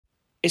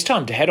It's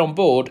time to head on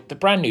board the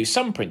brand new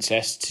Sun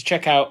Princess to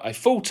check out a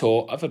full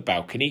tour of a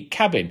balcony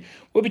cabin.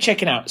 We'll be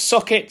checking out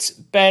sockets,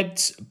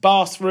 beds,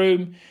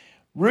 bathroom,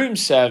 room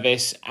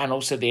service, and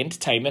also the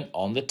entertainment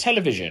on the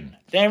television.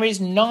 There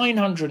is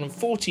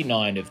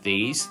 949 of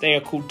these. They are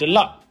called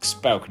deluxe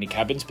balcony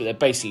cabins, but they're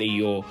basically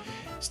your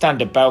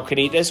standard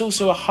balcony. There's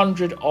also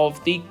 100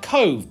 of the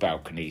cove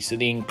balconies, so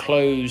the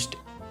enclosed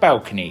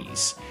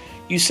balconies.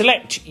 You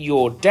select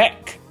your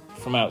deck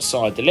from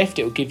outside the lift.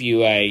 It will give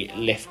you a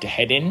lift to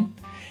head in.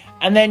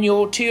 And then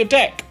you're to your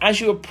deck.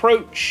 As you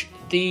approach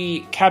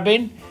the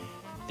cabin,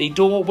 the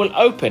door will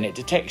open. It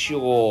detects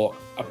you're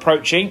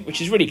approaching,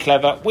 which is really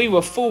clever. We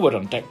were forward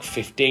on deck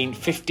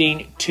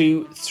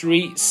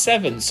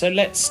 15237. So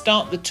let's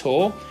start the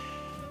tour.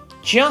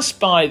 Just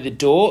by the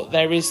door,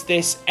 there is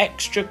this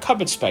extra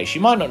cupboard space.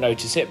 You might not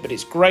notice it, but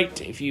it's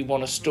great if you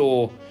want to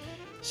store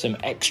some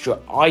extra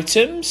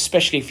items,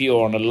 especially if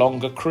you're on a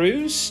longer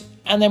cruise.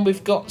 And then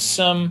we've got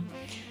some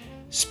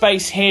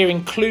space here,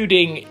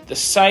 including the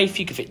safe.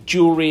 You can fit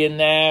jewellery in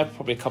there,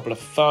 probably a couple of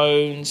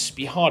phones.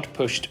 Be hard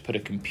pushed to put a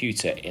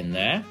computer in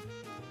there.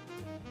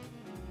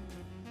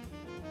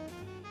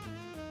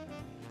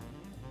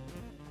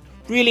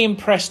 Really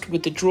impressed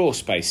with the drawer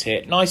space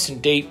here, nice and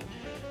deep.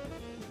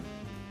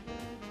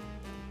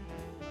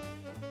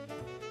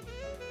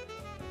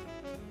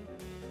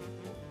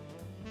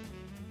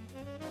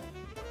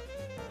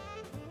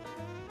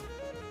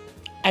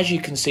 As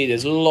you can see,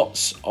 there's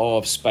lots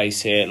of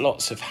space here,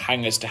 lots of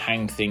hangers to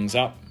hang things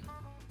up.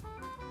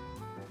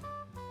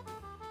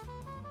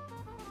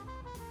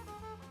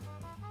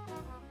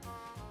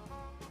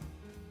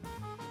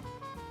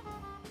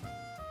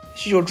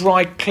 This is your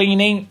dry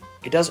cleaning.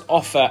 It does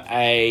offer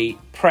a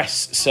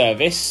press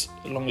service.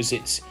 As long as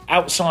it's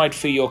outside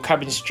for your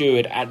cabin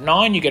steward at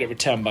 9, you get it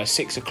returned by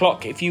 6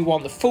 o'clock. If you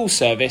want the full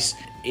service,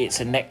 it's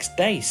a next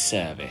day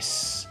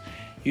service.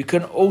 You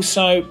can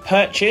also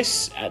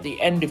purchase at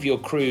the end of your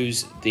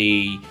cruise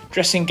the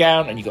dressing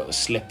gown, and you've got the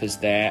slippers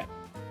there.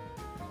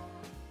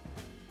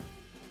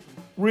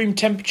 Room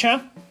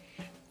temperature.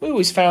 We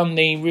always found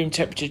the room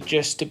temperature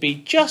just to be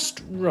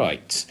just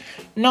right.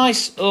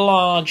 Nice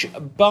large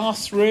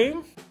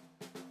bathroom.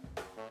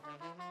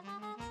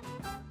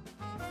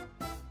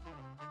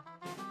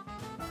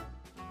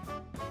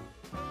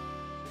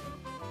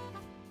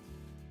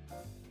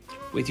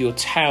 With your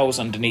towels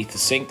underneath the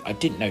sink. I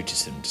didn't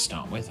notice them to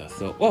start with. I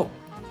thought, whoa,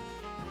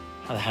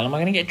 how the hell am I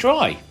going to get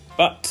dry?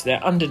 But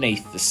they're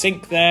underneath the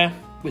sink there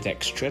with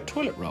extra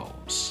toilet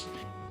rolls.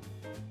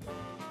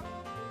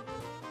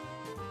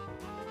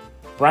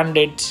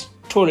 Branded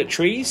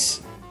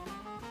toiletries.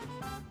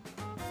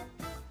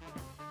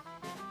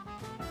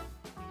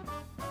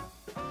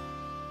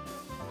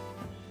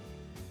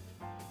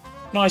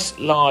 Nice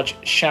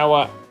large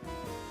shower.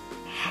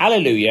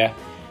 Hallelujah.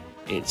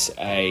 It's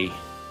a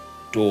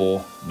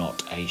door,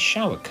 not a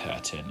shower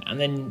curtain. And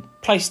then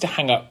place to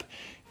hang up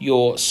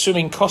your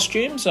swimming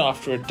costumes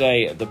after a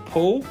day at the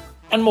pool,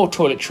 and more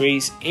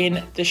toiletries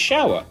in the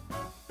shower.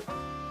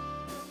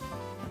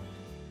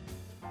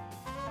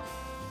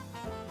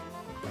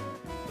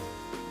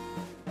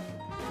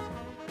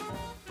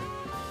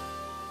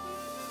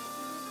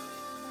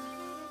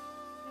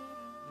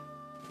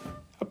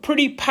 A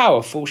pretty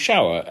powerful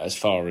shower as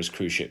far as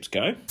cruise ships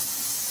go.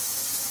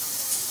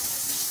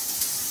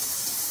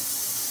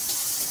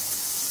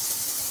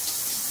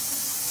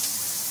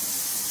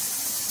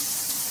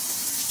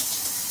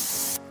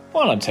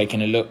 While I'm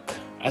taking a look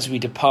as we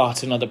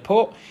depart another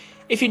port,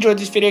 if you enjoyed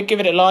this video, give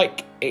it a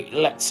like. It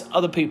lets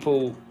other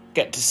people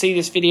get to see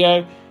this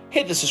video.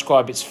 Hit the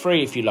subscribe, it's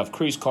free if you love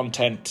cruise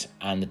content,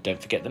 and don't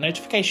forget the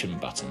notification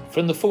button.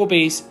 From the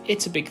 4Bs,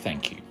 it's a big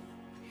thank you.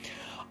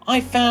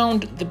 I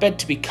found the bed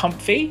to be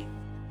comfy.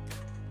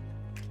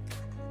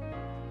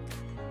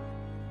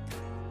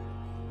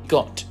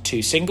 Got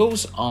 2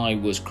 singles. I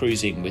was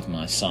cruising with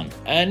my son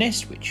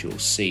Ernest, which you'll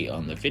see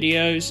on the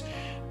videos,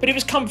 but it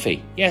was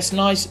comfy. Yes,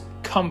 nice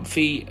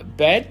comfy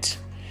bed.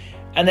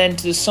 And then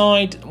to the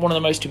side, one of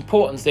the most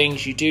important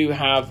things, you do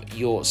have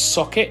your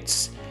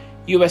sockets,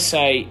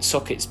 USA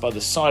sockets by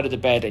the side of the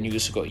bed, and you've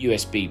also got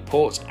USB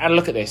ports. And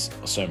look at this,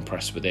 I was so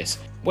impressed with this.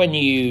 When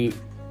you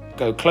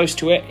go close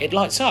to it, it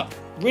lights up.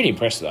 Really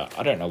impressed with that.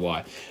 I don't know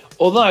why.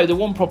 Although the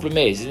one problem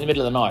is, in the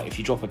middle of the night, if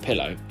you drop a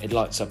pillow, it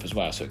lights up as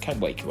well, so it can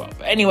wake you up.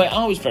 But anyway,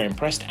 I was very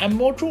impressed, and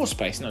more drawer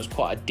space, and that was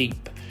quite a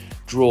deep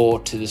drawer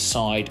to the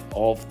side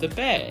of the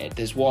bed.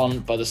 There's one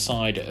by the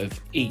side of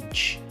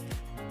each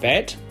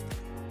bed.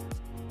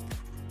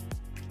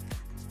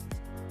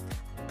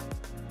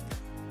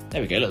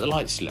 There we go, look, the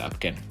lights lit up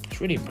again. I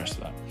was really impressed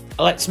with that.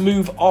 Let's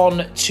move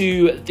on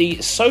to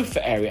the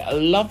sofa area. A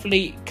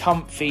lovely,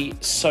 comfy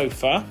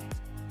sofa.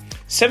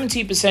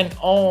 70%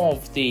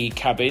 of the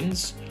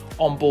cabins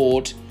on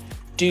board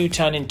do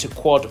turn into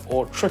quad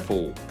or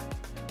triple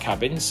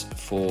cabins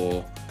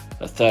for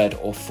a third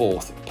or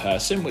fourth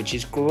person, which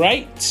is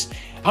great.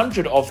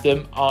 100 of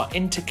them are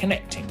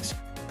interconnectings.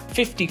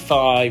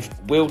 55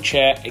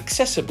 wheelchair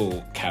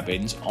accessible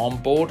cabins on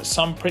board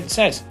Sun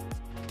Princess.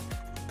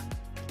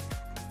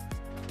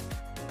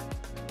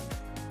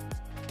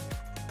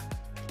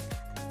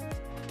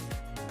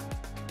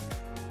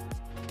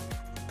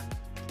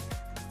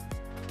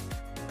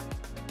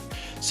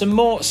 Some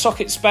more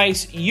socket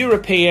space,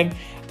 European,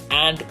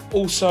 and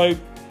also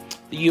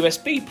the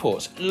USB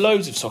ports.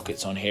 Loads of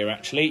sockets on here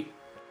actually.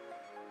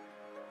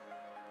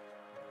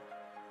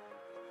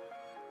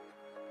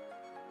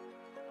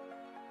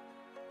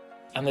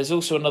 And there's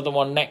also another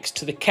one next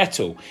to the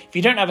kettle. If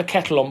you don't have a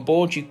kettle on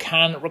board, you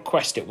can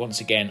request it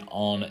once again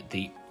on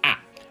the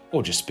app,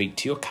 or just speak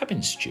to your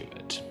cabin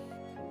steward.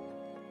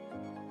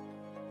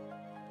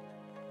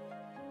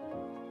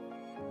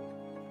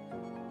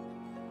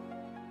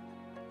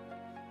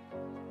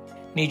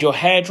 Need your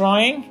hair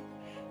drying?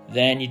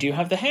 Then you do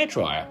have the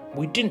hairdryer.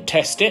 We didn't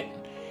test it.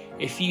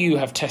 If you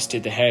have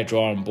tested the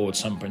hairdryer on board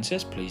Sun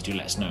Princess, please do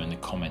let us know in the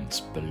comments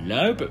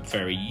below, but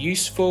very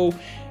useful.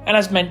 And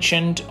as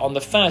mentioned, on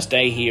the first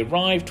day he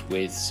arrived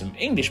with some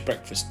English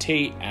breakfast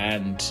tea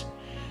and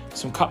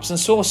some cups and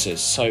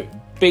saucers. So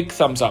big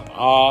thumbs up.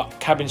 Our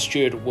cabin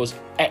steward was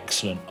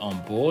excellent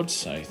on board,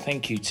 so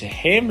thank you to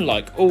him,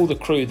 like all the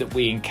crew that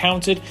we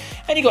encountered.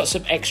 And you got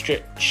some extra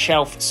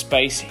shelf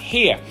space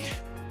here.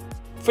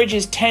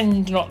 Fridges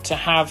tend not to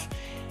have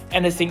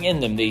anything in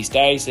them these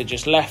days. They're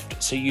just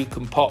left so you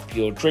can pop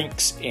your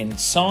drinks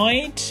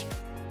inside,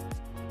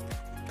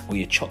 or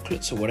your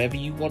chocolates, or whatever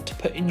you want to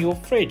put in your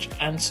fridge,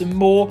 and some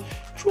more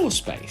drawer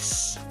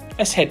space.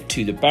 Let's head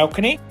to the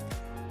balcony.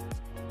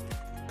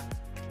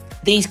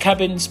 These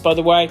cabins, by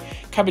the way,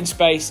 cabin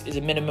space is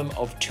a minimum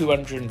of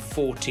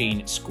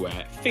 214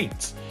 square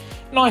feet.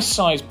 Nice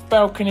sized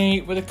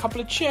balcony with a couple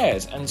of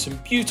chairs and some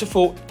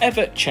beautiful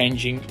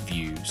ever-changing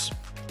views.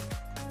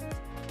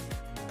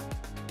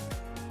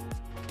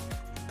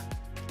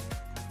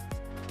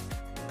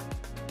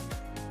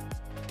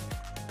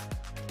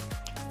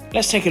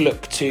 Let's take a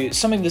look to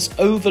something that's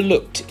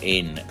overlooked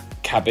in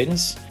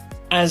cabins.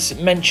 As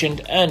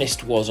mentioned,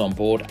 Ernest was on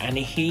board and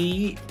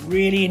he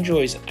really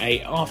enjoys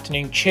an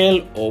afternoon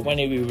chill, or when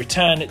we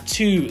return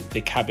to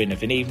the cabin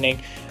of an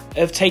evening,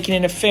 of taking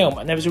in a film.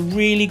 And there was a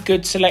really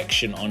good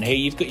selection on here.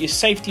 You've got your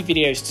safety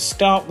videos to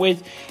start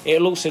with.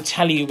 It'll also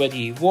tell you whether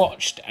you've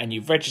watched and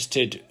you've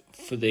registered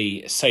for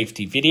the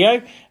safety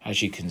video,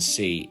 as you can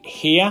see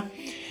here.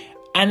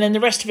 And then the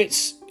rest of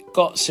it's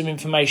got some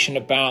information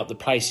about the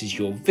places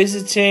you're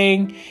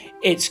visiting.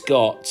 It's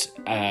got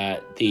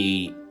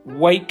the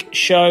wake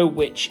show,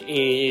 which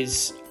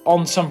is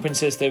on Sun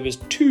Princess. There was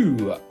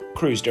 2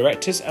 cruise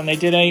directors and they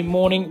did a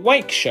morning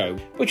wake show,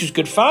 which was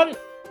good fun.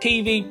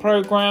 TV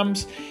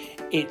programs.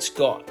 It's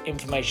got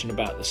information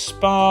about the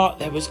spa.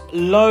 There was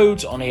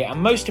loads on here,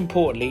 and most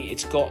importantly,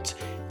 it's got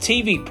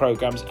TV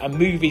programs and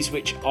movies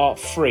which are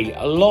free.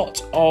 A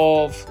lot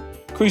of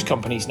cruise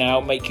companies now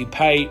make you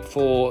pay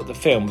for the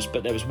films,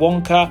 but there was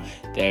Wonka,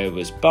 there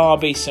was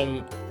Barbie,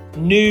 some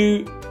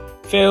new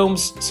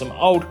films, some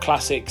old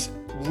classics.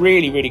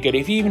 Really, really good.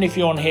 Even if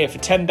you're on here for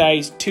 10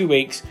 days, 2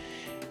 weeks,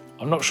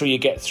 I'm not sure you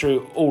get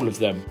through all of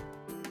them.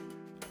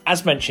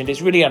 As mentioned,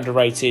 it's really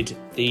underrated,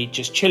 the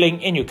just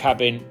chilling in your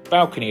cabin,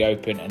 balcony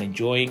open and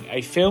enjoying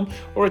a film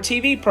or a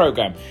TV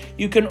program.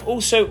 You can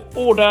also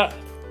order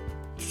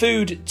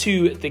food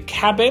to the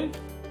cabin.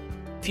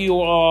 If you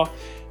are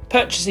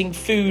purchasing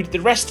food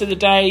the rest of the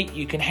day,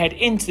 you can head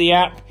into the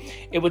app.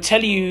 It will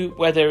tell you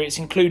whether it's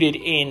included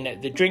in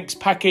the drinks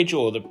package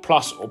or the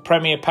plus or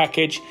premier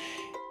package.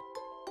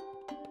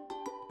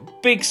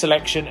 Big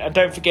selection, and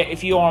don't forget,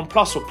 if you are on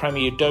plus or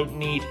premier, you don't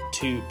need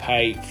to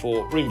pay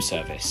for room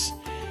service.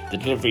 The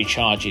delivery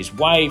charge is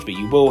waived, but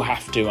you will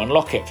have to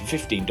unlock it for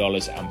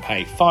 $15 and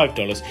pay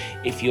 $5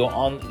 if you're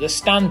on the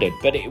standard.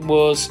 But it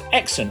was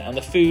excellent and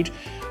the food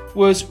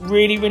was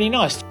really, really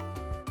nice.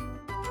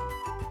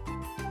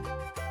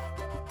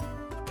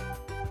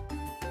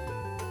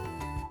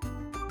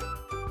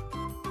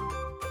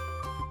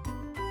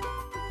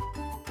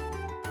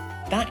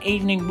 That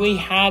evening we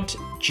had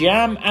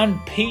jam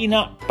and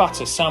peanut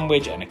butter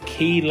sandwich and a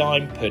key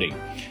lime pudding.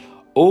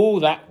 All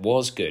that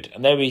was good.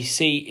 And there we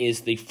see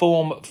is the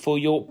form for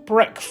your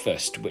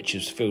breakfast, which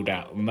was filled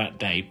out on that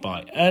day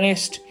by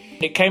Ernest.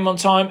 It came on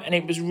time and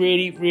it was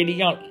really, really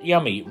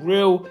yummy.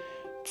 Real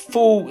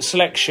full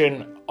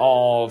selection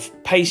of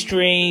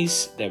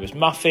pastries. There was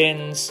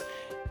muffins.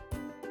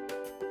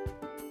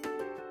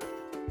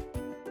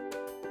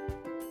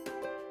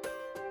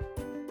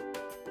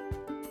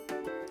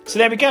 So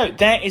there we go.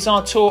 There is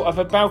our tour of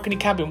a balcony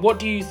cabin. What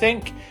do you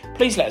think?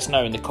 Please let us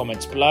know in the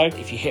comments below.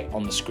 If you hit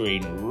on the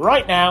screen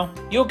right now,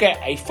 you'll get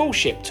a full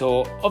ship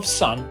tour of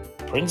Sun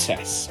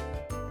Princess.